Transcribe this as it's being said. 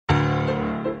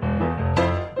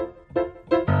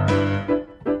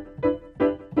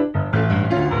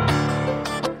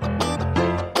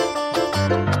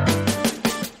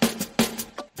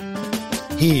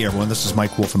Hey everyone, this is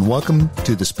Mike Wolf and welcome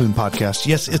to the Spoon Podcast.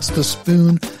 Yes, it's the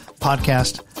Spoon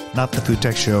Podcast, not the Food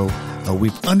Tech Show.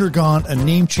 We've undergone a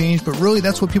name change, but really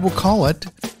that's what people call it.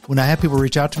 When I have people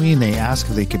reach out to me and they ask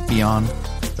if they could be on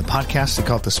the podcast, they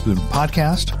call it the Spoon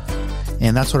Podcast.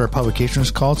 And that's what our publication is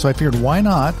called. So I figured, why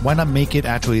not make it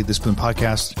actually the Spoon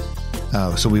Podcast?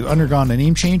 So we've undergone a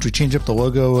name change. We changed up the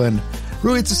logo and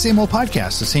really it's the same old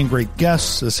podcast, the same great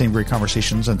guests, the same great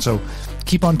conversations. And so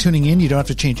keep on tuning in. You don't have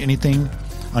to change anything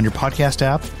on your podcast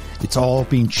app. It's all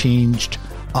being changed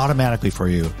automatically for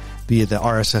you via the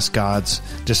RSS gods,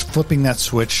 just flipping that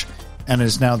switch, and it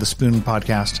is now the Spoon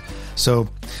Podcast. So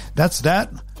that's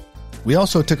that. We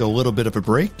also took a little bit of a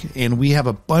break, and we have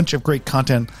a bunch of great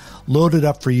content loaded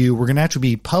up for you. We're going to actually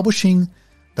be publishing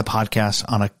the podcast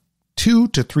on a 2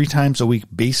 to 3 times a week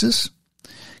basis,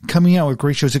 coming out with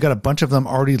great shows. We've got a bunch of them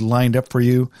already lined up for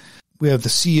you. We have the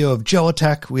CEO of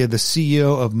Gelitech. We have the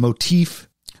CEO of Motif.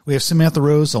 We have Samantha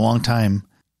Rose, a longtime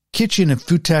kitchen and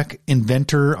food tech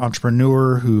inventor,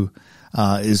 entrepreneur who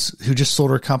just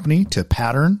sold her company to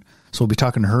Pattern. So we'll be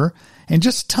talking to her and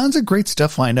just tons of great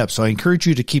stuff lined up. So I encourage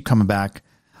you to keep coming back,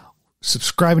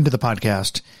 subscribing to the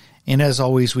podcast. And as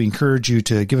always, we encourage you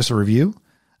to give us a review.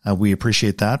 We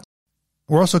appreciate that.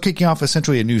 We're also kicking off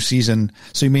essentially a new season.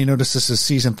 So you may notice this is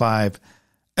season 5,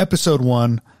 episode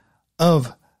 1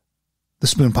 of the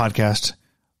Spoon Podcast,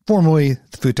 formerly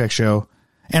the Food Tech Show.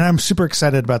 And I'm super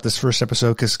excited about this first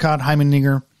episode because Scott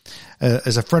Heimendinger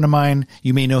is a friend of mine.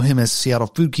 You may know him as Seattle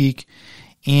Food Geek.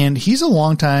 And he's a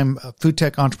longtime food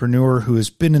tech entrepreneur who has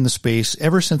been in the space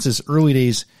ever since his early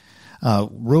days,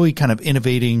 really kind of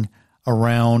innovating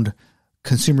around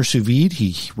consumer sous vide.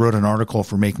 He wrote an article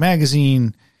for Make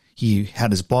Magazine. He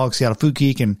had his blog, Seattle Food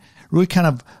Geek, and really kind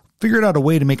of figured out a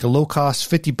way to make a low-cost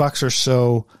 $50 or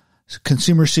so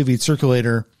consumer sous vide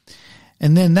circulator.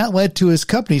 And then that led to his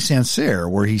company, Sancerre,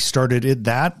 where he started it.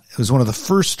 It was one of the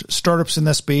first startups in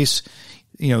that space.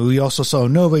 You know, we also saw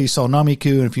Nova, you saw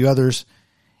Namiku, and a few others.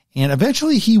 And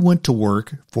eventually he went to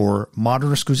work for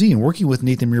Modernist Cuisine, working with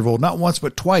Nathan Myhrvold, not once,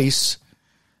 but twice.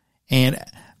 And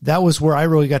that was where I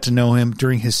really got to know him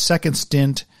during his second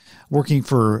stint working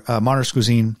for Modernist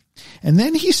Cuisine. And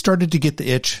then he started to get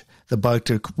the bug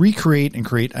to recreate and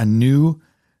create a new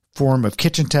form of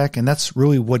kitchen tech. And that's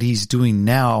really what he's doing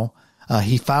now.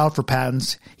 He filed for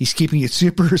patents. He's keeping it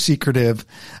super secretive.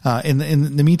 In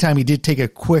the meantime, he did take a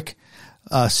quick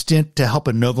stint to help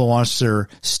Nova launch their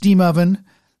steam oven,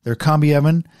 their combi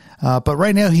oven. But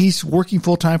right now he's working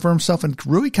full time for himself and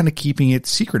really kind of keeping it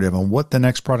secretive on what the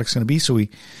next product's going to be. So we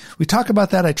talk about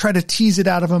that. I try to tease it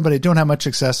out of him, but I don't have much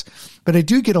success. But I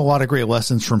do get a lot of great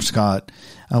lessons from Scott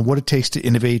on what it takes to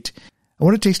innovate, and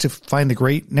what it takes to find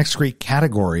the next great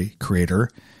category creator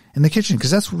in the kitchen,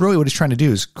 because that's really what he's trying to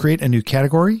do, is create a new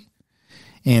category.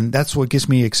 And that's what gets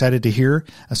me excited to hear.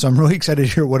 So I'm really excited to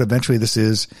hear what eventually this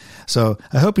is. So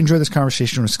I hope you enjoy this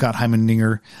conversation with Scott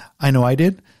Heimendinger. I know I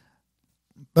did.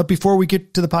 But before we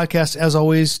get to the podcast, as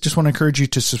always, just want to encourage you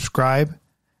to subscribe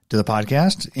to the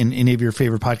podcast in any of your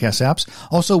favorite podcast apps.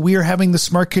 Also, we are having the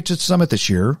Smart Kitchen Summit this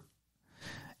year,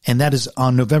 and that is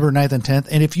on November 9th and 10th.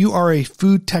 And if you are a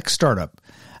food tech startup,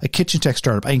 a kitchen tech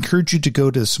startup, I encourage you to go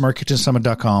to the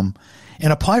smartkitchensummit.com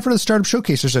and apply for the Startup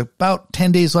Showcase. There's about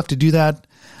 10 days left to do that.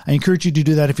 I encourage you to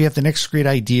do that. If you have the next great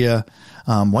idea,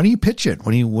 why don't you pitch it?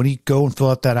 Why don't you go and fill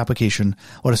out that application?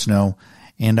 Let us know.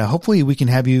 And hopefully we can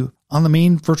have you on the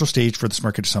main virtual stage for the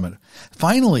Smart Kitchen Summit.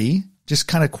 Finally, just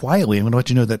kind of quietly, I'm going to let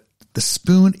you know that the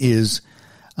Spoon is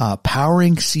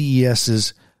powering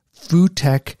CES's food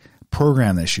tech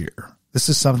program this year. This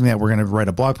is something that we're going to write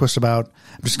a blog post about.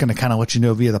 I'm just going to kind of let you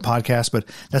know via the podcast, but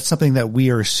that's something that we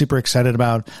are super excited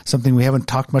about, something we haven't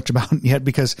talked much about yet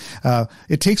because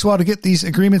it takes a while to get these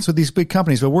agreements with these big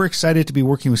companies, but we're excited to be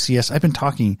working with CS. I've been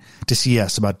talking to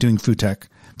CS about doing food tech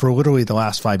for literally the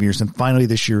last 5 years, and finally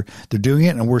this year they're doing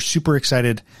it, and we're super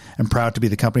excited and proud to be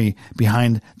the company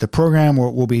behind the program.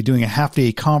 We'll be doing a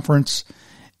half-day conference,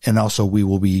 and also we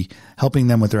will be helping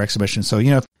them with their exhibition. So,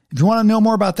 if you want to know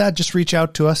more about that, just reach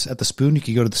out to us at The Spoon. You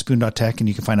can go to thespoon.tech and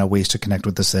you can find out ways to connect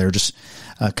with us there. Just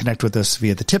connect with us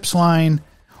via the tips line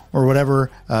or whatever.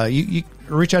 You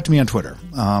reach out to me on Twitter.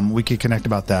 We could connect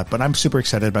about that. But I'm super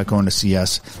excited about going to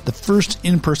CS, the first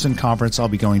in-person conference I'll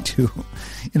be going to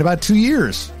in about 2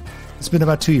 years. It's been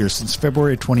about 2 years since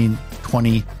February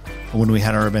 2020 when we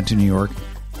had our event in New York.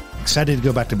 Excited to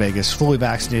go back to Vegas, fully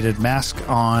vaccinated, mask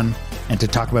on, and to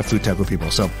talk about food tech with people.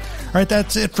 So, all right,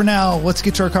 that's it for now. Let's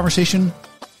get to our conversation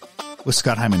with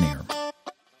Scott Heimendinger.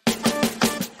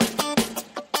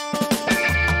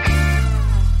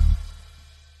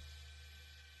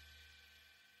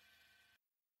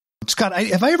 Scott,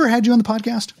 have I ever had you on the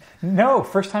podcast? No,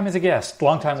 first time as a guest,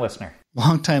 long-time listener.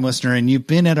 Long-time listener, and you've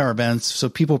been at our events, so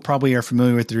people probably are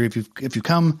familiar with you if you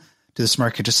come to the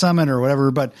Smart Kitchen Summit or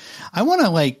whatever. But I want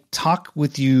to talk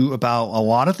with you about a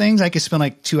lot of things. I could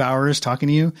spend 2 hours talking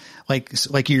to you, like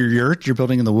your yurt you're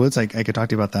building in the woods. I could talk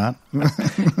to you about that.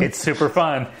 It's super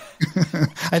fun.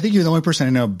 I think you're the only person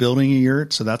I know building a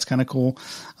yurt, so that's kind of cool.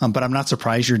 But I'm not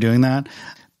surprised you're doing that.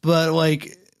 But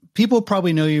people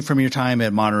probably know you from your time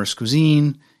at Modernist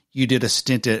Cuisine. You did a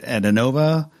stint at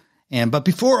Anova. But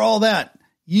before all that,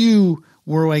 you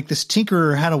were this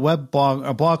tinkerer, had a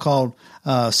blog called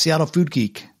Seattle Food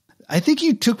Geek. I think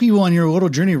you took people on your little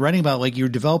journey writing about you were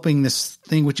developing this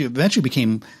thing, which eventually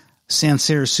became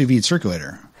Sancerre sous vide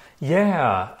circulator.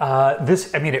 Yeah.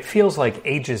 It feels like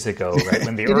ages ago, right?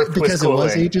 When the earth was cooling. It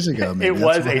was ages ago. It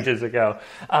was ages ago.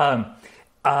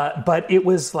 But it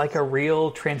was a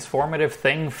real transformative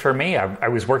thing for me. I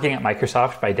was working at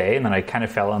Microsoft by day, and then I kind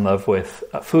of fell in love with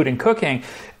food and cooking.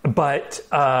 But,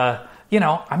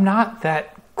 I'm not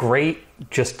that great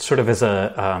just sort of as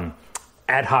a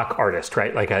ad hoc artist,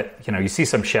 right? You see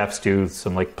some chefs do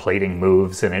some plating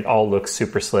moves and it all looks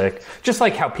super slick. Just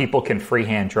like how people can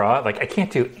freehand draw. I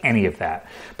can't do any of that.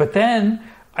 But then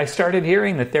I started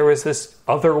hearing that there was this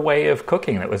other way of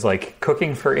cooking that was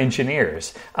cooking for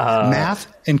engineers. Math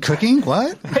and cooking?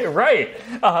 What? Right.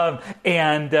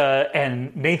 And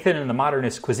Nathan and the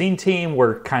Modernist Cuisine team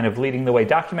were kind of leading the way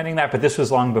documenting that, but this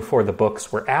was long before the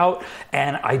books were out.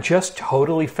 And I just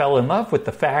totally fell in love with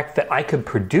the fact that I could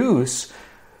produce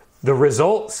the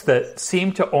results that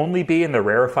seemed to only be in the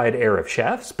rarefied air of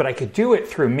chefs, but I could do it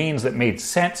through means that made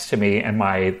sense to me and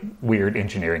my weird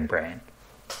engineering brain.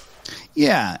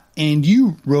 Yeah, and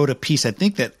you wrote a piece, I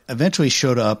think, that eventually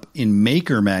showed up in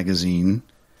Maker magazine,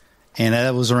 and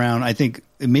that was around, I think,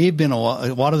 it may have been a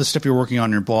lot of the stuff you're working on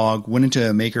in your blog went into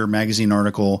a Maker magazine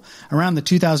article around the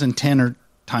 2010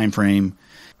 time frame.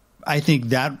 I think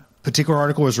that particular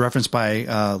article was referenced by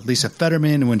Lisa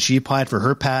Fetterman when she applied for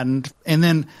her patent. And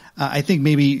then I think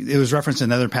maybe it was referenced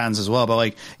in other patents as well.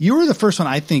 But you were the first one,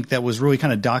 I think, that was really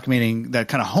kind of documenting that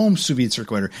kind of home sous vide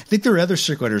circulator. I think there were other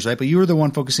circulators, right? But you were the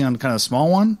one focusing on kind of a small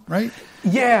one, right?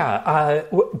 Yeah.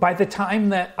 By the time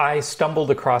that I stumbled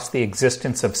across the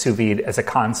existence of sous vide as a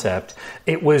concept,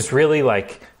 it was really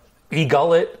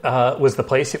e-gullet was the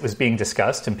place it was being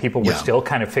discussed, and people were still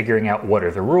kind of figuring out what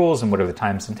are the rules and what are the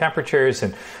times and temperatures.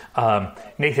 And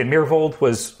Nathan Myhrvold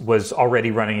was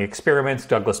already running experiments.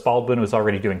 Douglas Baldwin was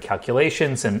already doing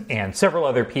calculations, and several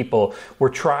other people were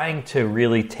trying to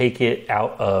really take it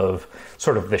out of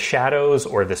sort of the shadows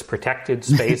or this protected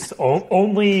space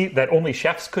only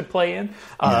chefs could play in,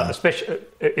 especially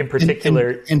in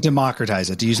particular. And democratize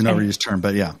it, to use an overused term,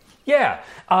 but yeah. Yeah.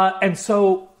 And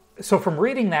so from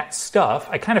reading that stuff,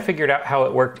 I kind of figured out how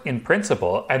it worked in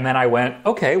principle. And then I went,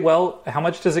 okay, well, how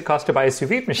much does it cost to buy a sous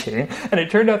vide machine? And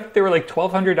it turned out that they were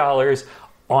 $1,200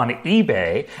 on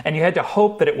eBay. And you had to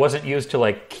hope that it wasn't used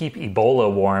to keep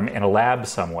Ebola warm in a lab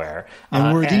somewhere.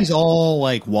 And were these all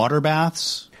water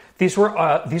baths? These were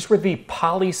the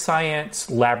Polyscience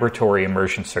laboratory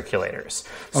immersion circulators.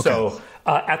 Okay. So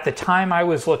at the time I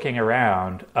was looking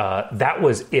around, that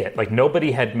was it.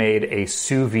 Nobody had made a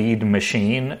sous vide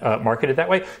machine marketed that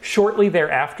way. Shortly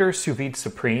thereafter, Sous Vide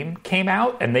Supreme came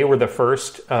out, and they were the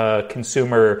first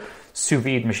consumer sous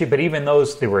vide machine. But even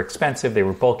those, they were expensive, they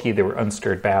were bulky, they were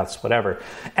unstirred baths, whatever.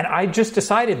 And I just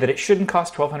decided that it shouldn't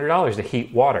cost $1,200 to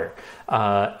heat water,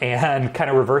 and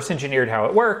kind of reverse engineered how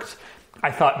it worked. I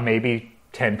thought maybe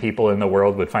 10 people in the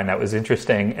world would find that was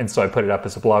interesting. And so I put it up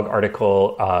as a blog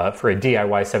article for a DIY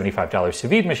 $75 sous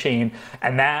vide machine.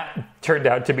 And that turned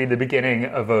out to be the beginning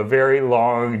of a very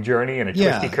long journey and a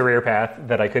twisty career path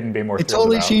that I couldn't be more thrilled about. It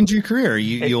totally changed your career.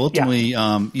 You ultimately,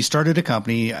 you started a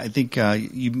company. I think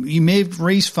you may have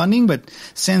raised funding, but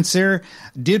Sancerre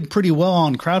did pretty well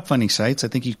on crowdfunding sites. I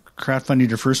think you crowdfunded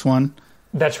your first one.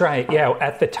 That's right. Yeah.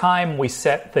 At the time, we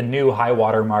set the new high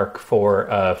water mark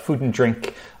for food and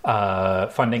drink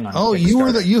funding on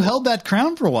Kickstarter. You held that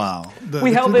crown for a while.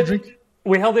 We held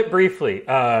it briefly,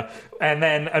 and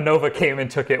then Anova came and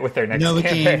took it with their next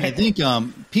campaign. I think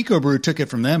Pico Brew took it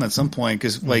from them at some point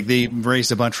because they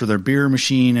raised a bunch for their beer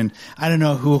machine, and I don't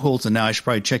know who holds it now. I should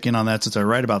probably check in on that since I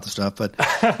write about the stuff. But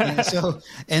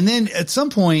and then at some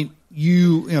point.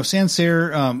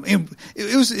 Sancerre,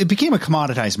 it became a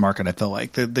commoditized market. I felt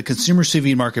like the consumer sous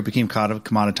vide market became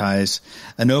commoditized.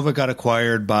 Anova got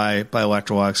acquired by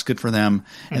Electrolux. Good for them.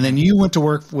 Mm-hmm. And then you went to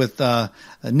work with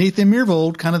Nathan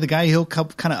Myhrvold, kind of the guy who'll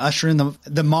kind of usher in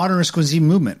the modernist cuisine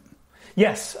movement.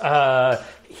 Yes.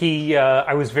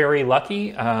 I was very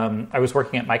lucky. I was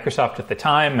working at Microsoft at the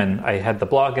time, and I had the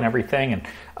blog and everything, and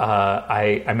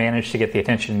I managed to get the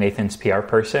attention of Nathan's PR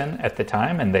person at the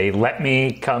time, and they let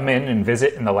me come in and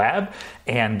visit in the lab,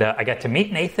 and I got to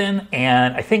meet Nathan,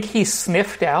 and I think he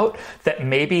sniffed out that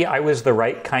maybe I was the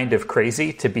right kind of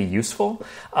crazy to be useful,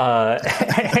 and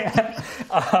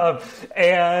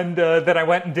then I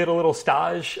went and did a little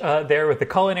stage there with the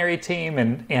culinary team,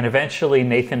 and eventually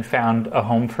Nathan found a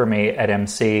home for me at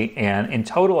MC, and in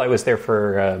total I was there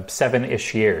for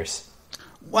 7-ish years.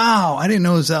 Wow, I didn't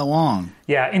know it was that long.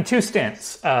 Yeah, in 2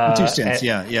 stints.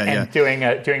 And doing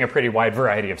a pretty wide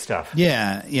variety of stuff.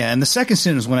 Yeah. And the second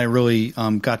stint is when I really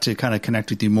got to kind of connect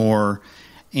with you more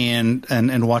and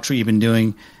watch what you've been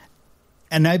doing.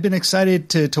 And I've been excited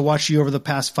to watch you over the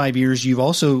past 5 years. You've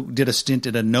also did a stint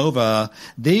at Innova.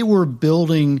 They were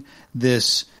building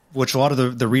this, which a lot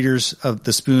of the readers of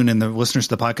The Spoon and the listeners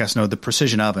to the podcast know, the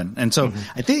precision oven. And so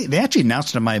I think they actually announced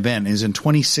it at my event is in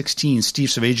 2016, Steve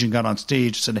Savagian got on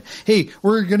stage and said, hey,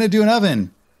 we're going to do an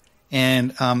oven.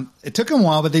 And it took them a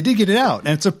while, but they did get it out. And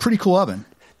it's a pretty cool oven.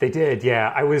 They did,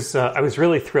 yeah. I was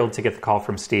really thrilled to get the call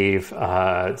from Steve.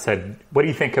 Said, "What do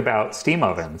you think about steam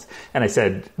ovens?" And I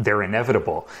said, "They're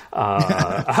inevitable.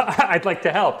 I'd like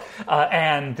to help."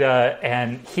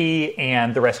 And he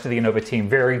and the rest of the Innova team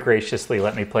very graciously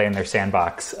let me play in their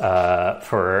sandbox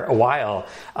for a while.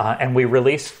 And we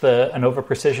released the Innova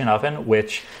Precision Oven,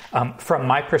 which, from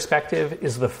my perspective,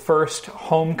 is the first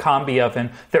home combi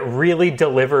oven that really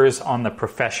delivers on the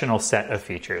professional set of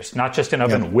features. Not just an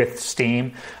oven with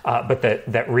steam, but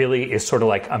that really is sort of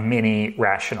like a mini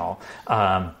Rational.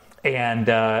 And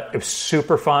it was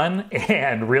super fun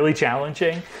and really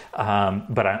challenging,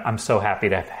 but I'm so happy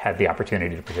to have had the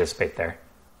opportunity to participate there.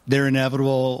 They're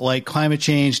inevitable, like climate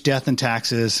change, death, and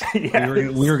taxes. Yes.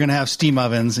 We were going to have steam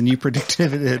ovens, and you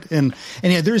predicted it. And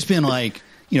yeah, there's been like,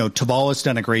 Tavala's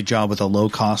done a great job with a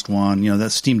low-cost one.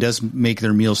 That steam does make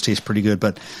their meals taste pretty good.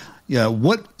 But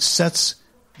what sets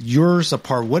yours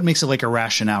apart? What makes it like a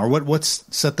Rational? Or what's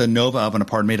set the Innova oven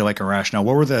apart and made it like a Rational?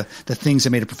 What were the things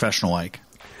that made it professional like?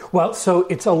 Well, so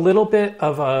it's a little bit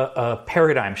of a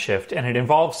paradigm shift, and it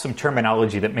involves some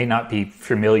terminology that may not be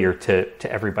familiar to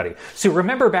everybody. So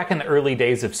remember back in the early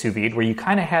days of sous vide where you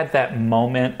kind of had that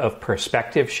moment of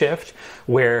perspective shift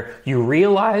where you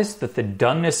realized that the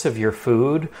doneness of your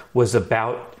food was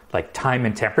about like time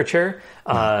and temperature,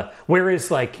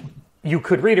 whereas like you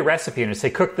could read a recipe and say,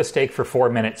 cook the steak for 4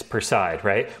 minutes per side,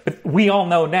 right? But we all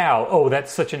know now,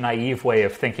 that's such a naive way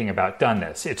of thinking about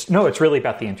doneness. It's really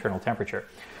about the internal temperature.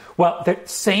 Well, the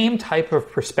same type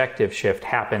of perspective shift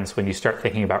happens when you start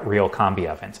thinking about real combi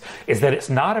ovens, is that it's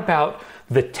not about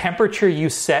the temperature you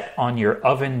set on your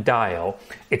oven dial,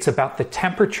 it's about the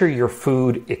temperature your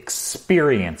food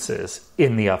experiences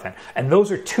in the oven. And those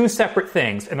are two separate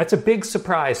things, and that's a big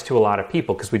surprise to a lot of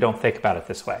people because we don't think about it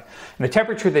this way. And the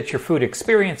temperature that your food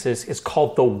experiences is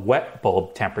called the wet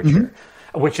bulb temperature.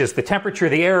 Which is the temperature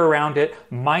of the air around it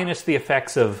minus the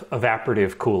effects of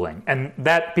evaporative cooling. And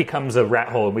that becomes a rat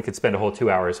hole, and we could spend a whole 2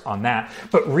 hours on that.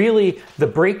 But really, the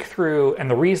breakthrough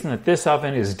and the reason that this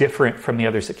oven is different from the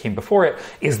others that came before it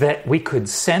is that we could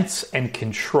sense and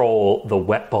control the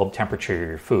wet bulb temperature of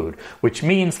your food, which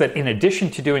means that in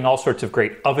addition to doing all sorts of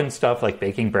great oven stuff like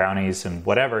baking brownies and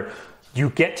whatever,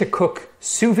 you get to cook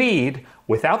sous vide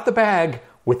without the bag,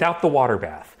 without the water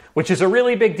bath, which is a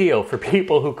really big deal for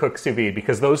people who cook sous vide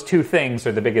because those two things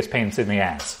are the biggest pains in the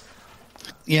ass.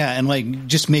 Yeah, and like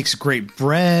just makes great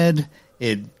bread.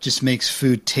 It just makes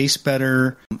food taste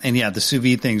better. And yeah, the sous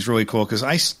vide thing is really cool because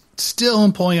I still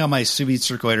am pulling out my sous vide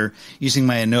circulator using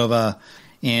my Innova.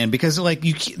 And because like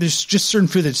there's just certain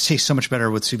food that just tastes so much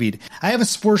better with sous vide. I haven't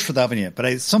splurged for the oven yet, but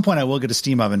at some point I will get a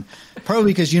steam oven.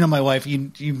 Probably because my wife.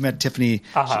 You met Tiffany.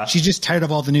 She's just tired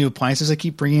of all the new appliances I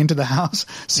keep bringing into the house.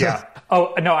 So. Yeah.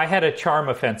 Oh, no, I had a charm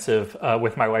offensive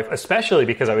with my wife, especially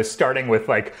because I was starting with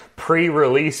like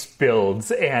pre-release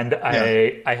builds, and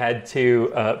I had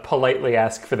to politely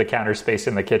ask for the counter space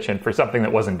in the kitchen for something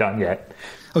that wasn't done yet.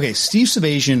 Okay, Steve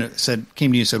Savagian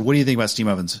came to you and said, what do you think about steam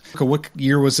ovens? What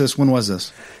year was this? When was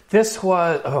this? This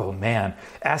was,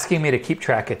 asking me to keep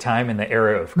track of time in the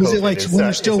era of COVID. Was it like when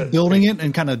you're still building it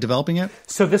and kind of developing it?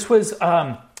 So this was...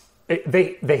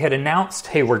 They had announced,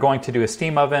 hey, we're going to do a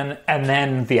steam oven, and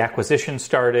then the acquisition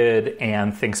started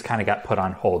and things kind of got put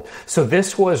on hold. So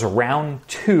this was round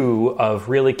 2 of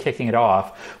really kicking it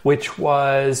off, which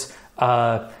was,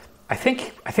 I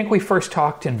think we first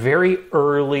talked in very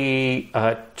early,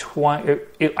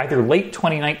 either late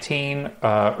 2019,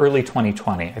 early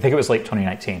 2020. I think it was late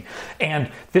 2019.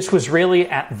 And this was really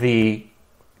at the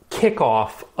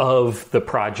kickoff of the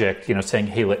project, saying,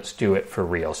 hey, let's do it for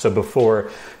real. So before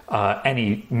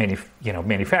any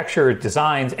manufacturer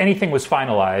designs, anything was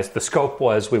finalized, the scope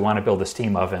was we want to build a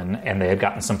steam oven, and they had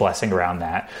gotten some blessing around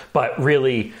that. But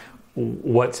really,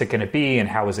 what's it going to be and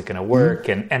how is it going to work,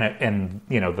 and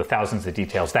the thousands of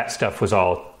details, that stuff was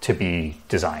all to be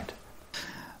designed.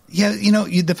 Yeah,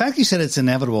 the fact you said it's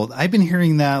inevitable, I've been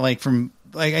hearing that from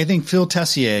I think Phil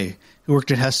Tessier, who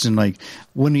worked at Heston,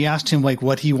 when we asked him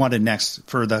what he wanted next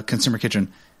for the consumer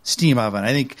kitchen, steam oven.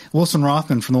 I think Wilson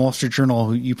Rothman from the Wall Street Journal,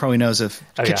 who you probably know as a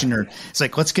kitchen nerd,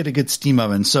 it's let's get a good steam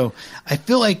oven. So I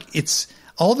feel like it's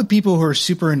all the people who are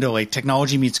super into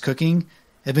technology meets cooking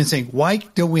have been saying, why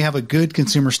don't we have a good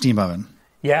consumer steam oven?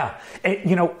 Yeah.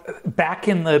 Back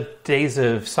in the days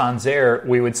of Sancerre,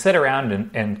 we would sit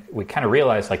around and we kind of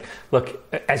realized,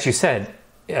 look, as you said,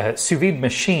 sous vide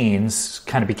machines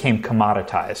kind of became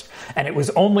commoditized. And it was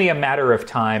only a matter of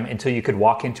time until you could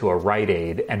walk into a Rite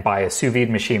Aid and buy a sous vide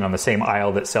machine on the same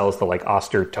aisle that sells the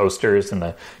Oster toasters and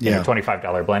the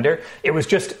 $25 blender. It was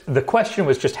the question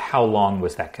was just how long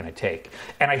was that going to take?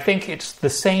 And I think it's the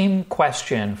same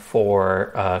question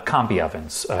for combi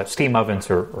ovens, steam ovens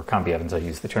or combi ovens. I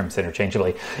use the terms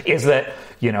interchangeably, is that,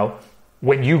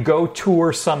 when you go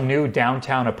tour some new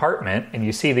downtown apartment and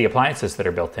you see the appliances that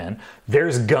are built in,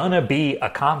 there's gonna be a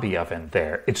combi oven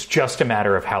there. It's just a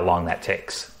matter of how long that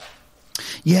takes.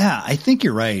 Yeah, I think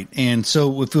you're right. And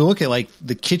so if we look at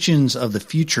the kitchens of the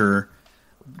future,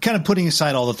 kind of putting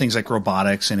aside all the things like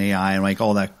robotics and AI and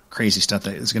all that crazy stuff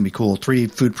that is going to be cool,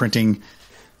 3D food printing,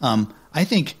 I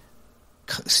think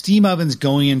steam ovens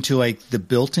going into the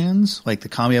built-ins, the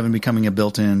combi oven becoming a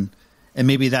built-in, and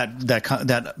maybe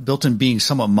that built-in being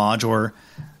somewhat modular.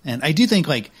 And I do think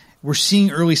we're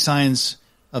seeing early signs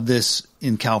of this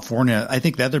in California. I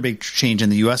think the other big change in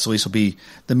the U.S. at least will be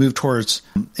the move towards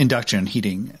induction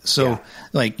heating. So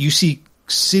you see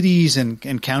cities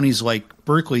and counties like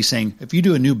Berkeley saying, if you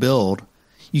do a new build,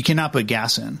 you cannot put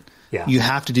gas in. Yeah. You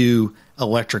have to do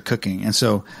electric cooking. And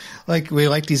so we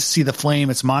like to see the flame.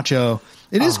 It's macho.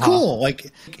 It is cool.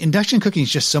 Induction cooking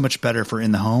is just so much better for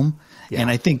in the home. Yeah. And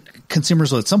I think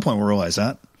consumers will at some point will realize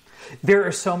that. There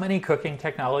are so many cooking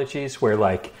technologies where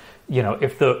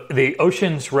if the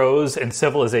oceans rose and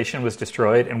civilization was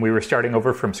destroyed and we were starting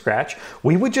over from scratch,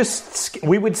 we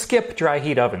would skip dry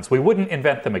heat ovens. We wouldn't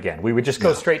invent them again. We would just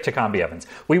go straight to combi ovens.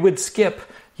 We would skip,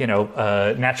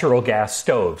 natural gas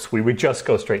stoves. We would just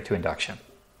go straight to induction.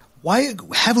 Why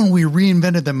haven't we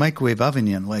reinvented the microwave oven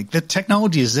yet? The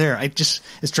technology is there. it's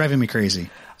driving me crazy.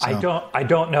 So. I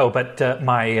don't know, but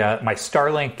my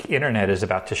Starlink internet is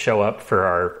about to show up for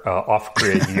our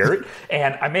off-grid yurt,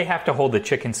 and I may have to hold the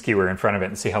chicken skewer in front of it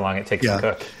and see how long it takes to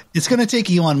cook. It's going to take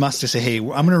Elon Musk to say, "Hey,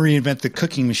 I'm going to reinvent the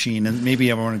cooking machine," and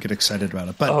maybe everyone will get excited about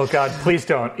it. But oh God, please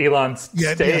don't, Elon!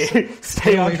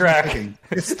 Stay on track.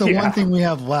 It's the one thing we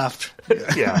have left.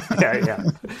 Yeah.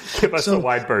 Give us a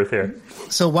wide berth here.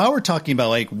 So while we're talking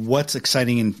about what's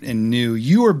exciting and new,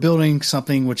 you are building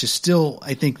something which is still,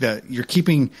 I think, that you're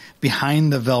keeping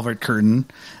behind the velvet curtain,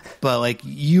 but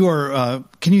you are.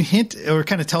 Can you hint or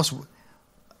kind of tell us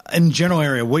in general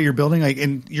area what you're building?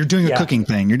 And you're doing a cooking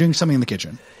thing. You're doing something in the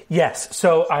kitchen. Yes.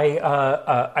 So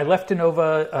I left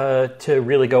Innova to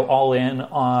really go all in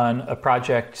on a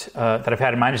project that I've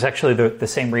had in mind. It's actually the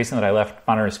same reason that I left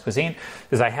Monterey's Cuisine,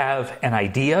 is I have an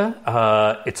idea.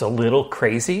 It's a little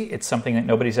crazy. It's something that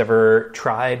nobody's ever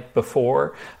tried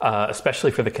before,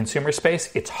 especially for the consumer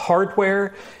space. It's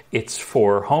hardware. It's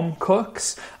for home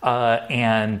cooks,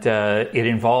 and it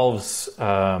involves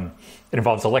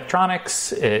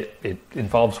electronics. It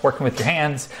involves working with your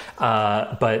hands,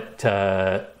 but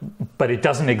it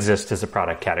doesn't exist as a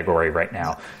product category right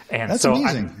now. And that's so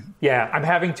amazing. I'm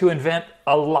having to invent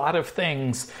a lot of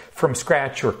things from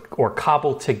scratch or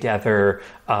cobble together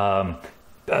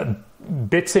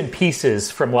bits and pieces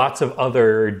from lots of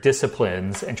other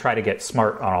disciplines and try to get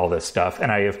smart on all this stuff.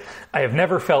 And I have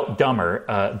never felt dumber,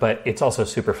 but it's also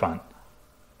super fun.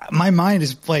 My mind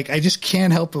is I just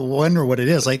can't help but wonder what it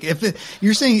is. If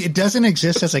you're saying it doesn't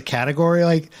exist as a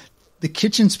category, the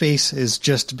kitchen space has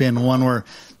just been one where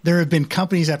there have been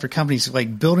companies after companies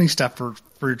building stuff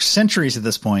for centuries at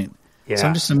this point. Yeah. So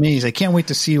I'm just amazed. I can't wait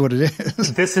to see what it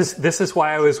is. This is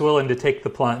why I was willing to take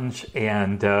the plunge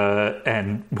and bite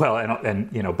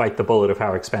the bullet of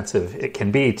how expensive it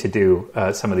can be to do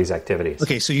some of these activities.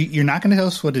 Okay, so you're not going to tell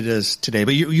us what it is today,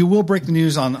 but you will break the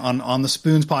news on the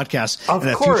Spoons podcast. Of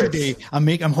course, future day.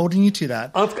 I'm holding you to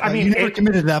that. You never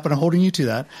committed to that, but I'm holding you to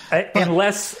that.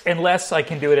 Unless I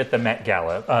can do it at the Met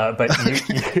Gala, but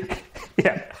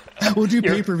yeah, we'll do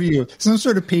pay-per-view, some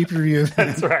sort of pay-per-view.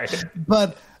 That's right.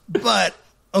 But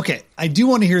okay, I do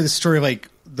want to hear the story of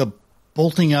the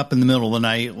bolting up in the middle of the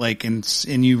night, like, and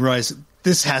you realize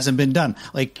this hasn't been done?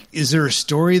 Like, is there a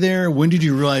story there? When did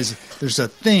you realize there's a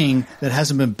thing that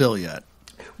hasn't been built yet?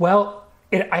 Well,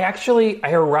 I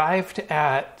arrived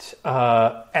at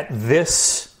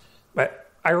this.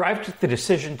 I arrived at the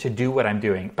decision to do what I'm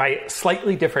doing by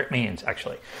slightly different means,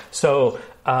 actually. So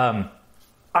I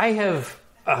have.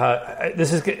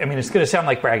 This is. I mean, it's going to sound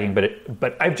like bragging,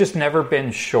 but I've just never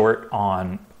been short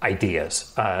on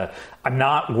ideas. I'm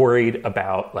not worried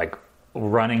about like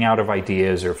running out of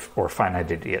ideas or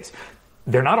finite ideas.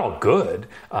 They're not all good.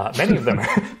 Many of them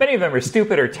are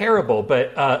stupid or terrible.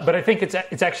 But I think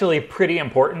it's actually pretty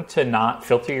important to not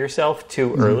filter yourself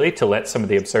too early, to let some of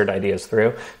the absurd ideas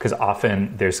through, because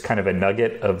often there's kind of a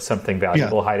nugget of something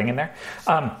valuable hiding in there.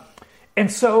 And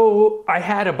so I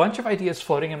had a bunch of ideas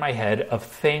floating in my head of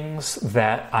things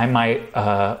that I might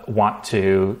want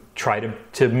to try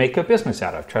to make a business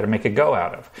out of, try to make a go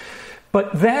out of.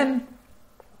 But then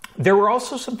there were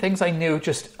also some things I knew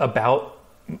just about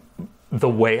the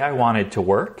way I wanted to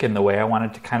work and the way I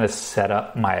wanted to kind of set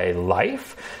up my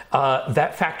life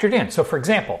that factored in. So, for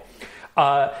example,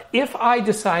 if I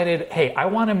decided, hey, I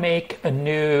want to make a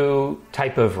new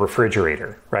type of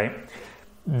refrigerator, right?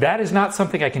 That is not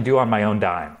something I can do on my own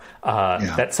dime.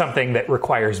 That's something that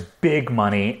requires big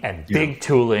money and big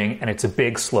tooling, and it's a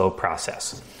big, slow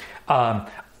process.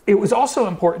 It was also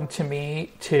important to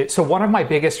me so one of my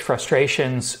biggest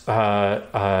frustrations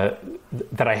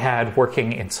that I had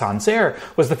working in Sancerre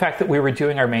was the fact that we were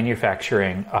doing our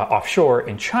manufacturing offshore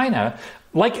in China,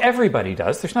 like everybody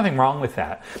does. There's nothing wrong with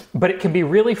that. But it can be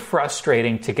really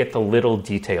frustrating to get the little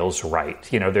details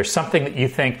right. You know, there's something that you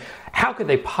think, how could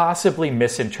they possibly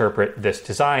misinterpret this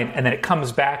design? And then it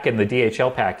comes back in the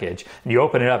DHL package, and you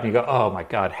open it up and you go, oh my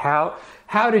God,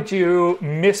 how did you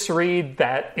misread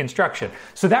that instruction?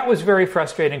 So that was very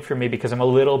frustrating for me because I'm a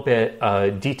little bit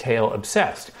detail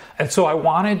obsessed. And so I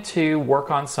wanted to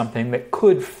work on something that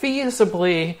could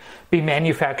feasibly be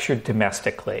manufactured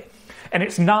domestically. And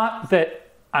it's not that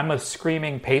I'm a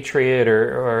screaming patriot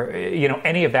or you know,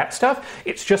 any of that stuff.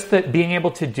 It's just that being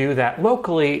able to do that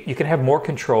locally, you can have more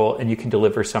control and you can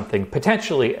deliver something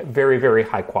potentially very, very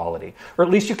high quality. Or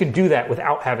at least you can do that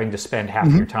without having to spend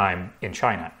half your time in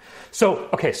China. So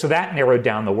that narrowed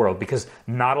down the world because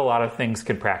not a lot of things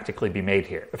can practically be made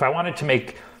here. If I wanted to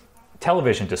make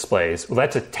television displays, well,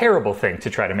 that's a terrible thing to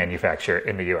try to manufacture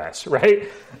in the US, right?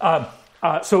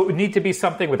 So it would need to be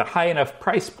something with a high enough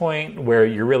price point where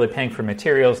you're really paying for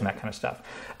materials and that kind of stuff.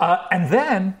 And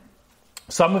then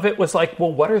some of it was like,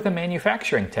 well, what are the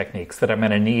manufacturing techniques that I'm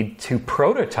going to need to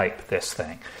prototype this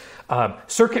thing?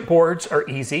 Circuit boards are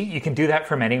easy. You can do that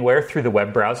from anywhere through the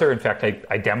web browser. In fact,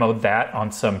 I demoed that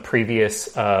on some previous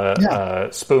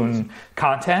Spoon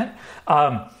content.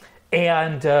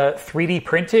 And 3D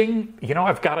printing, you know,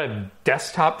 I've got a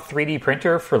desktop 3D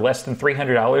printer for less than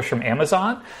 $300 from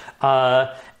Amazon.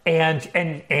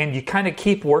 And you kind of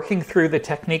keep working through the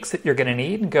techniques that you're going to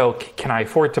need and go, can I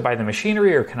afford to buy the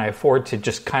machinery, or can I afford to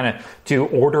just kind of do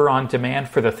order on demand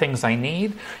for the things I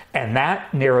need? And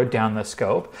that narrowed down the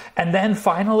scope. And then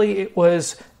finally it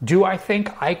was, do I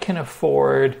think I can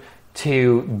afford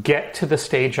to get to the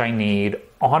stage I need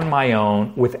on my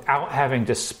own without having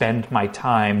to spend my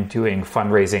time doing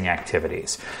fundraising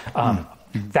activities?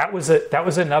 That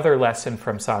was another lesson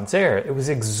from Sancerre. It was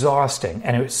exhausting,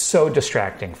 and it was so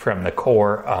distracting from the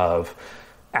core of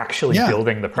actually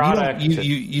building the product.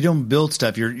 You don't build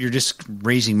stuff. You're just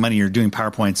raising money. You're doing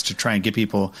PowerPoints to try and get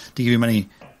people to give you money.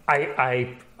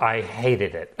 I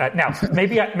hated it. Now,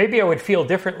 maybe I would feel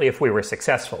differently if we were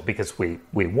successful, because we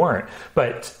weren't.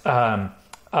 But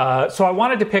so I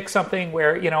wanted to pick something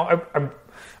where, you know,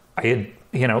 I had,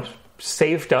 you know,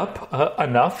 saved up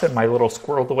enough in my little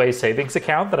squirreled away savings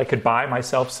account that I could buy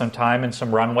myself some time and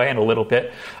some runway and a little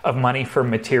bit of money for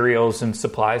materials and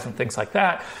supplies and things like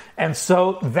that. And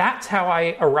so that's how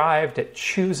I arrived at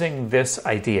choosing this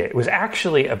idea. It was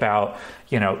actually about,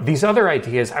 you know, these other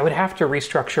ideas, I would have to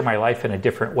restructure my life in a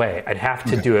different way. I'd have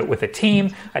to do it with a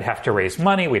team. I'd have to raise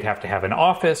money. We'd have to have an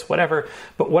office, whatever.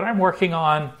 But what I'm working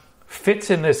on fits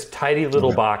in this tidy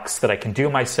little box that I can do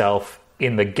myself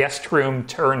in the guest room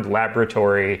turned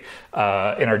laboratory in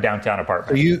our downtown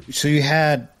apartment. So you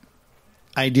had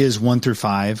ideas 1 through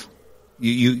 5,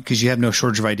 because you have no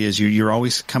shortage of ideas. You're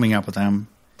always coming up with them.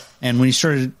 And when you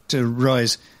started to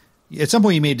realize, at some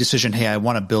point you made a decision, hey, I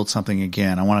want to build something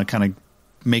again. I want to kind of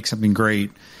make something great.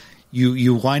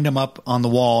 You lined them up on the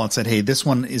wall and said, hey, this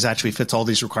one actually fits all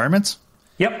these requirements.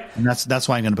 Yep. And that's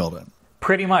why I'm going to build it.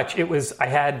 Pretty much. It was, I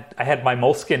had my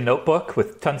moleskin notebook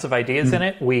with tons of ideas in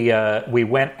it. We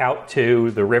went out to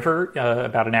the river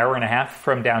about an hour and a half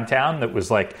from downtown that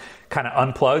was like kind of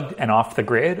unplugged and off the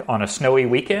grid on a snowy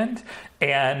weekend,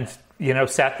 and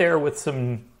sat there with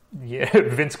some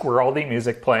Vince Guaraldi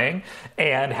music playing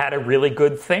and had a really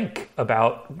good think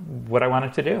about what I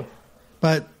wanted to do.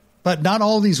 But not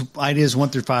all these ideas 1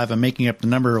 through 5, I'm making up the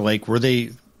number, like, were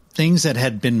they things that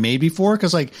had been made before?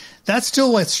 Because, like, that's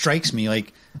still what strikes me.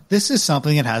 Like, this is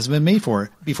something that hasn't been made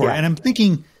before. Yeah. And I'm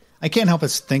thinking, I can't help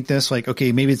but think this, like,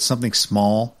 okay, maybe it's something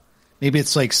small. Maybe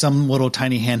it's like some little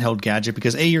tiny handheld gadget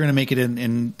because you're going to make it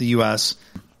in the US.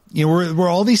 Were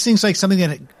all these things like something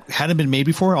that hadn't been made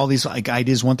before? All these like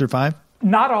ideas 1 through 5?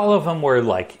 Not all of them were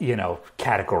like,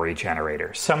 category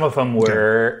generators. Some of them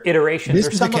were iterations.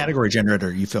 This is a category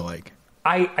generator, you feel like?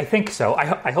 I think so.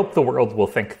 I hope the world will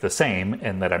think the same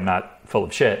and that I'm not full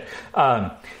of shit.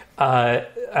 The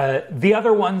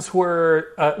other ones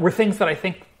were things that I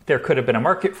think there could have been a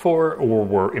market for, or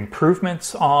were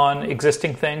improvements on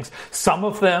existing things. Some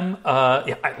of them,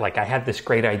 I had this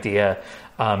great idea.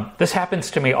 This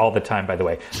happens to me all the time, by the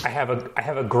way. I have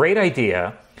a great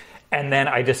idea, and then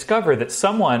I discover that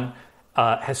someone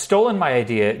has stolen my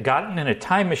idea, gotten in a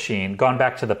time machine, gone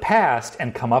back to the past,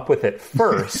 and come up with it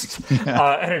first.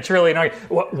 And it's really annoying.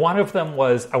 One of them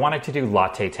was I wanted to do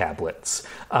latte tablets.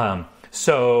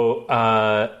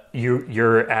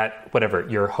 You're at whatever,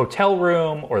 your hotel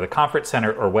room or the conference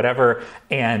center or whatever,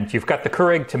 and you've got the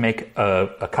Keurig to make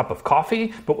a cup of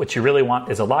coffee, but what you really want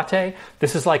is a latte.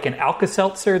 This is like an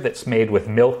Alka-Seltzer that's made with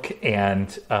milk and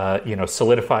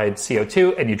solidified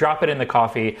CO2, and you drop it in the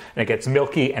coffee, and it gets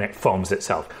milky, and it foams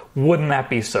itself. Wouldn't that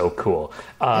be so cool?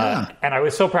 And I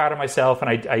was so proud of myself,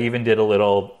 and I even did a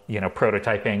little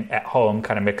prototyping at home,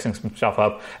 kind of mixing some stuff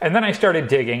up. And then I started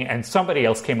digging, and somebody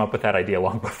else came up with that idea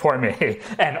long before me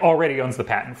and already owns the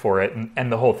patent for it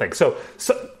and the whole thing. So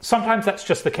sometimes that's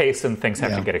just the case, and things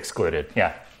have to get excluded.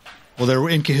 Yeah. Well, they're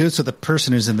in cahoots with the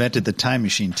person who's invented the time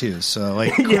machine, too. So,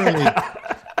 like, clearly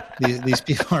these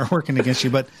people are working against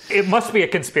you. But it must be a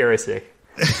conspiracy.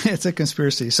 It's a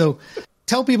conspiracy. So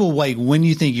tell people, like, when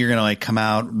you think you're going to, like, come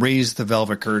out, raise the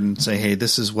velvet curtain, say, hey,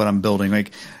 this is what I'm building.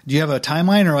 Like, do you have a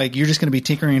timeline, or, like, you're just going to be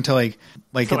tinkering until, like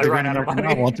until I run out of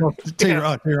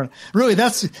money? Really,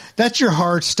 that's your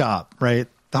hard stop, right?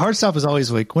 The hard stop is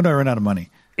always, like, when do I run out of money?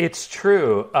 It's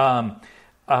true. I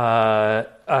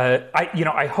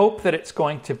hope that it's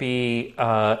going to be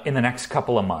in the next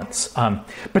couple of months.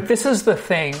 But this is the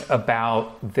thing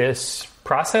about this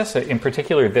process, in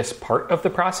particular, this part of the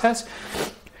process.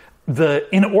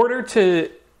 In order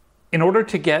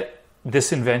to get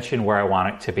this invention where I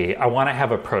want it to be, I want to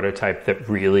have a prototype that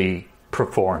really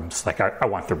performs. Like I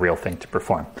want the real thing to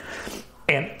perform.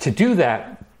 And to do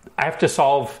that, I have to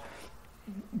solve,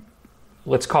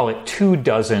 let's call it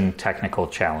 24 technical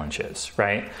challenges,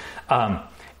 right? And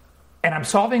I'm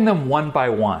solving them one by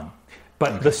one.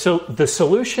 But the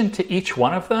solution to each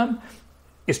one of them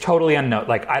is totally unknown.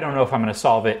 Like, I don't know if I'm going to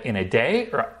solve it in a day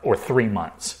or 3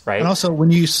 months, right? And also,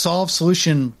 when you solve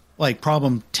solution, like,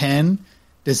 problem 10,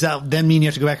 does that then mean you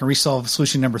have to go back and resolve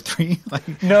solution number 3?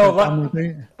 No,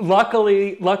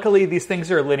 luckily, these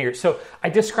things are linear. So I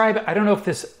don't know if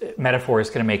this metaphor is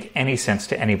going to make any sense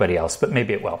to anybody else, but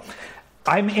maybe it will.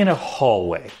 I'm in a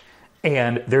hallway,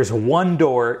 and there's one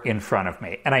door in front of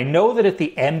me. And I know that at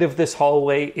the end of this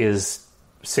hallway is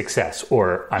success,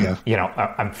 or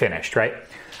I'm finished, right?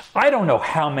 I don't know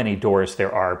how many doors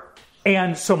there are.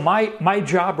 And so my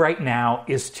job right now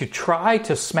is to try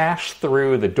to smash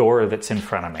through the door that's in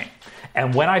front of me.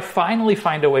 And when I finally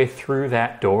find a way through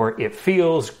that door, it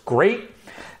feels great.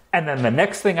 And then the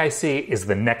next thing I see is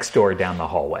the next door down the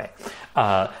hallway.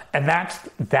 And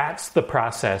that's the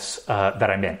process that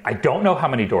I'm in. I don't know how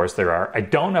many doors there are. I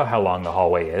don't know how long the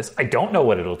hallway is. I don't know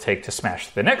what it'll take to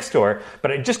smash the next door,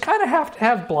 but I just kind of have to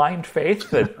have blind faith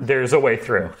that there's a way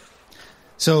through.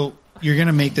 So you're going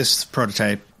to make this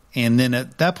prototype, and then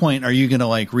at that point, are you going to,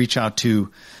 like, reach out to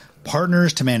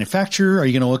partners to manufacture? Are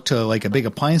you going to look to, like, a big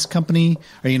appliance company?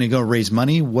 Are you going to go raise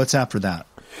money? What's after that?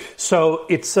 So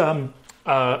it's a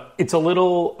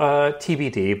little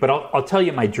TBD, but I'll tell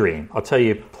you my dream. I'll tell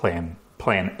you plan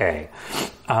A.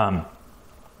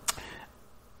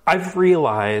 I've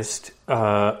realized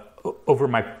over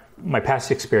my past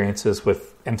experiences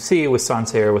with MC, with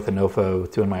Sancerre, with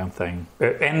Lenovo, doing my own thing,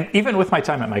 and even with my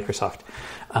time at Microsoft,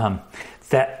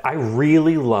 that I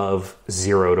really love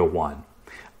 0 to 1.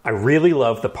 I really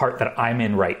love the part that I'm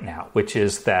in right now, which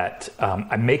is that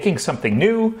I'm making something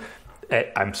new.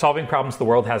 I'm solving problems the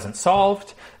world hasn't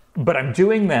solved, but I'm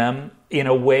doing them in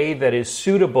a way that is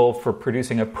suitable for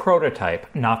producing a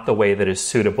prototype, not the way that is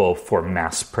suitable for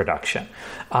mass production.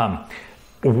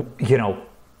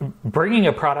 bringing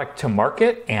a product to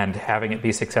market and having it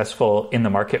be successful in the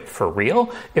market for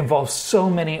real involves so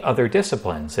many other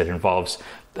disciplines. It involves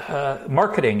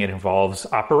marketing, it involves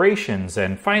operations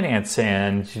and finance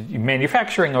and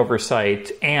manufacturing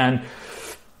oversight and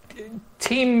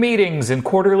team meetings and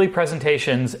quarterly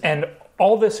presentations and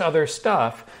all this other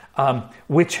stuff,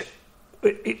 which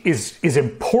is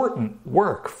important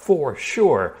work for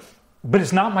sure, but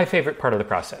it's not my favorite part of the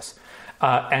process.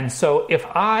 And so if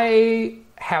I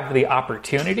have the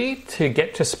opportunity to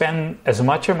get to spend as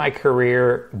much of my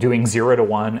career doing 0 to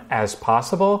 1 as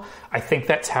possible, I think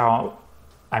that's how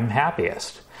I'm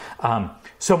happiest.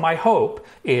 So my hope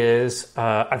is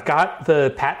I've got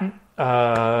the patent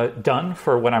done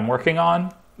for what I'm working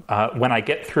on. When I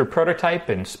get through prototype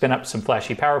and spin up some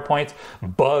flashy PowerPoints,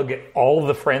 bug all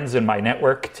the friends in my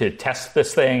network to test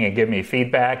this thing and give me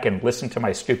feedback and listen to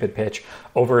my stupid pitch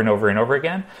over and over and over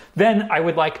again, then I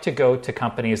would like to go to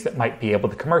companies that might be able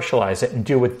to commercialize it and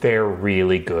do what they're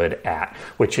really good at,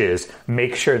 which is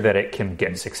make sure that it can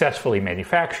get successfully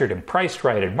manufactured and priced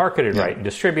right and marketed right and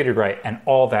distributed right and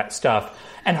all that stuff,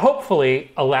 and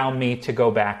hopefully allow me to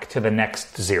go back to the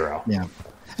next 0. Yeah.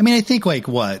 I mean, I think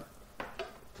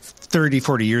 30,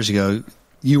 40 years ago,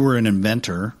 you were an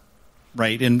inventor,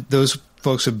 right? And those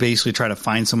folks would basically try to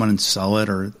find someone and sell it,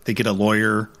 or they get a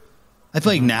lawyer. I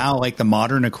feel like now, the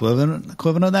modern equivalent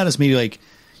of that is maybe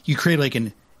you create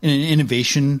an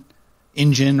innovation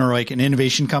engine or an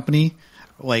innovation company.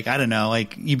 I don't know,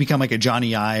 you become a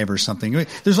Johnny Ive or something.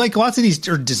 There's lots of these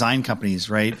design companies,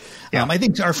 right? Yeah. I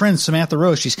think our friend Samantha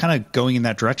Rose, she's kind of going in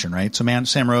that direction, right? So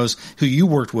Sam Rose, who you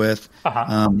worked with,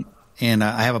 and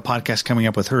I have a podcast coming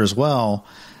up with her as well.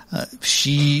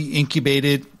 She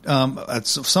incubated at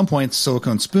some point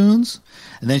silicone spoons,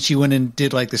 and then she went and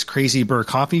did this crazy Burr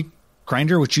coffee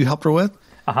grinder, which you helped her with.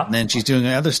 And then she's doing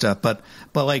other stuff, but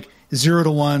 0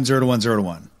 to 1, 0 to 1, 0 to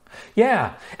 1.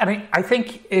 Yeah, and I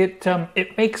think it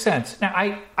makes sense. Now,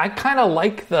 I kind of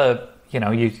like the,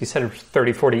 you said it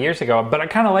 30, 40 years ago, but I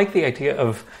kind of like the idea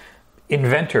of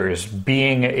inventors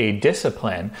being a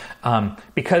discipline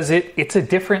because it's a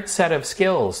different set of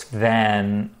skills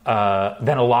than a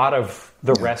lot of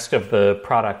the rest of the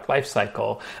product life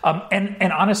cycle.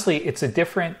 And honestly, it's a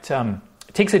different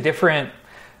it takes a different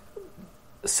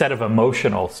set of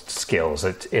emotional skills.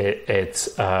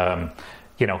 It's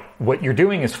what you're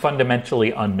doing is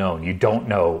fundamentally unknown. You don't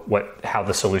know how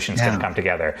the solution's going to come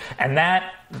together, and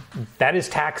that is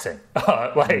taxing.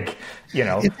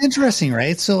 It's interesting,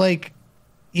 right? So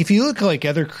if you look at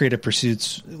other creative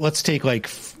pursuits, let's take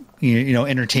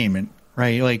entertainment,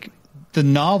 right? The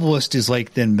novelist is the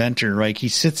inventor, right? He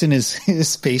sits in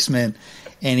his basement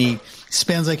and he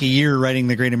spends a year writing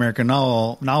the great American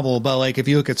novel. But if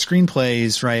you look at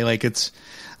screenplays, right, it's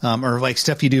or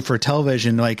stuff you do for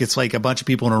television, it's a bunch of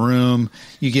people in a room.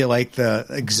 You get the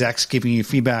execs giving you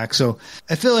feedback. So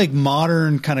I feel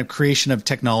modern kind of creation of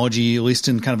technology, at least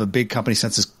in kind of a big company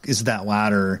sense, is that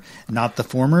latter, not the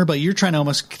former. But you're trying to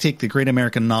almost take the great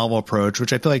American novel approach,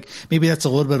 which I feel maybe that's a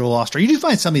little bit of a lost art. You do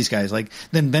find some of these guys, the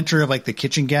inventor of the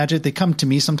kitchen gadget, they come to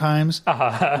me sometimes.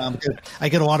 I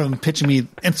get a lot of them pitching me,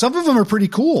 and some of them are pretty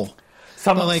cool.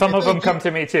 Some of them come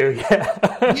to me too.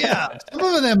 Yeah. Yeah. Some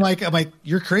of them, I'm like,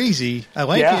 you're crazy. I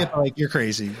like it, but you're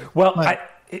crazy. Well, Nathan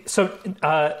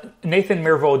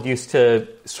Myhrvold used to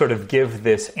sort of give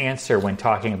this answer when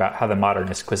talking about how the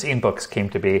modernist cuisine books came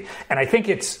to be, and I think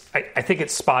it's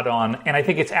spot on, and I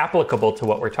think it's applicable to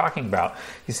what we're talking about.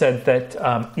 He said that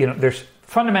there's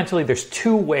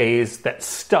 2 ways that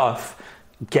stuff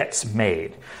gets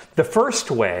made. The first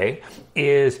way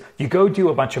is you go do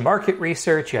a bunch of market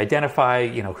research, you identify,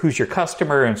 who's your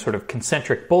customer and sort of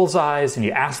concentric bullseyes, and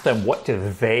you ask them what do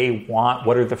they want,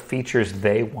 what are the features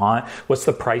they want, what's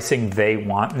the pricing they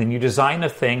want, and then you design a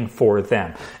thing for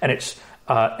them. And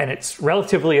it's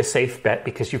relatively a safe bet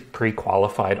because you've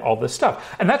pre-qualified all this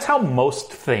stuff. And that's how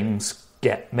most things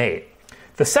get made.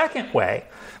 The second way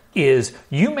is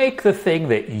you make the thing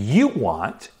that you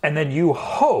want, and then you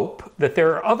hope that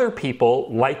there are other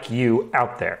people like you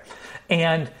out there.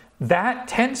 And that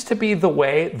tends to be the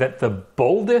way that the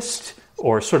boldest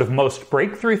or sort of most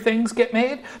breakthrough things get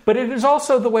made, but it is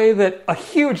also the way that a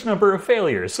huge number of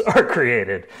failures are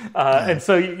created. And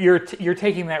so you're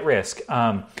taking that risk.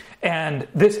 And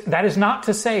that is not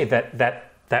to say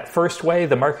that first way,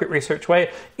 the market research way,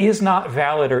 is not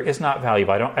valid or is not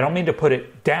valuable. I don't mean to put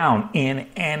it down in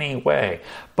any way,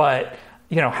 but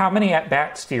how many at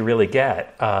bats do you really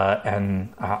get?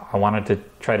 And I wanted to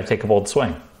try to take a bold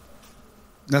swing.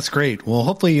 That's great. Well,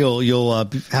 hopefully you'll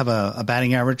have a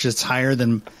batting average that's higher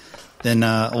than than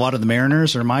a lot of the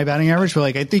Mariners or my batting average. But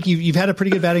like, I think you've had a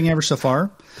pretty good batting average so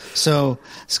far. So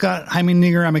Scott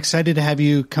Heimendinger, I'm excited to have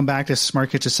you come back to Smart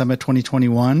Kitchen Summit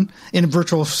 2021 in a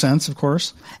virtual sense, of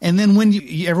course. And then when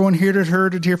everyone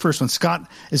heard it here first, when Scott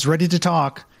is ready to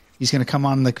talk, he's going to come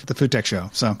on the Food Tech Show.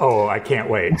 So, I can't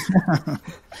wait.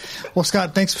 Well,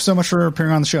 Scott, thanks so much for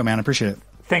appearing on the show, man. I appreciate it.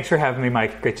 Thanks for having me,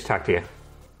 Mike. Great to talk to you.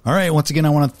 All right. Once again,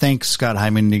 I want to thank Scott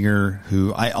Heimendinger,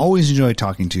 who I always enjoy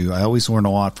talking to. I always learn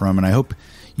a lot from, and I hope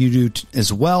you do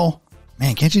as well.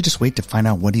 Man, can't you just wait to find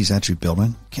out what he's actually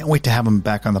building? Can't wait to have him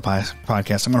back on the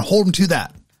podcast. I'm going to hold him to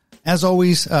that. As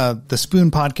always, the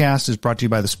Spoon Podcast is brought to you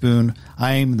by The Spoon.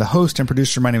 I'm the host and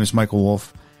producer. My name is Michael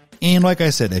Wolf. And like I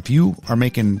said, if you are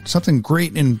making something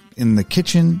great in the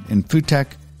kitchen, in food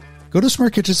tech, go to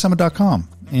smartkitchensummit.com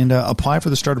and apply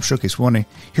for the Startup Showcase. We want to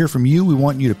hear from you. We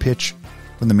want you to pitch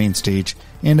from the main stage.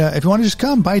 And if you want to just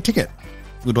come, buy a ticket.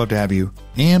 We'd love to have you.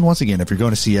 And once again, if you're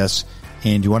going to see us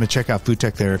and you want to check out food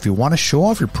tech there, if you want to show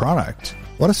off your product,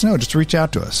 let us know. Just reach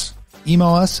out to us. Email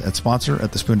us at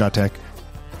sponsor@thespoon.tech.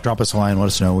 Drop us a line. Let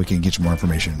us know. We can get you more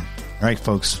information. All right,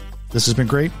 folks. This has been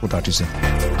great. We'll talk to you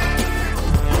soon.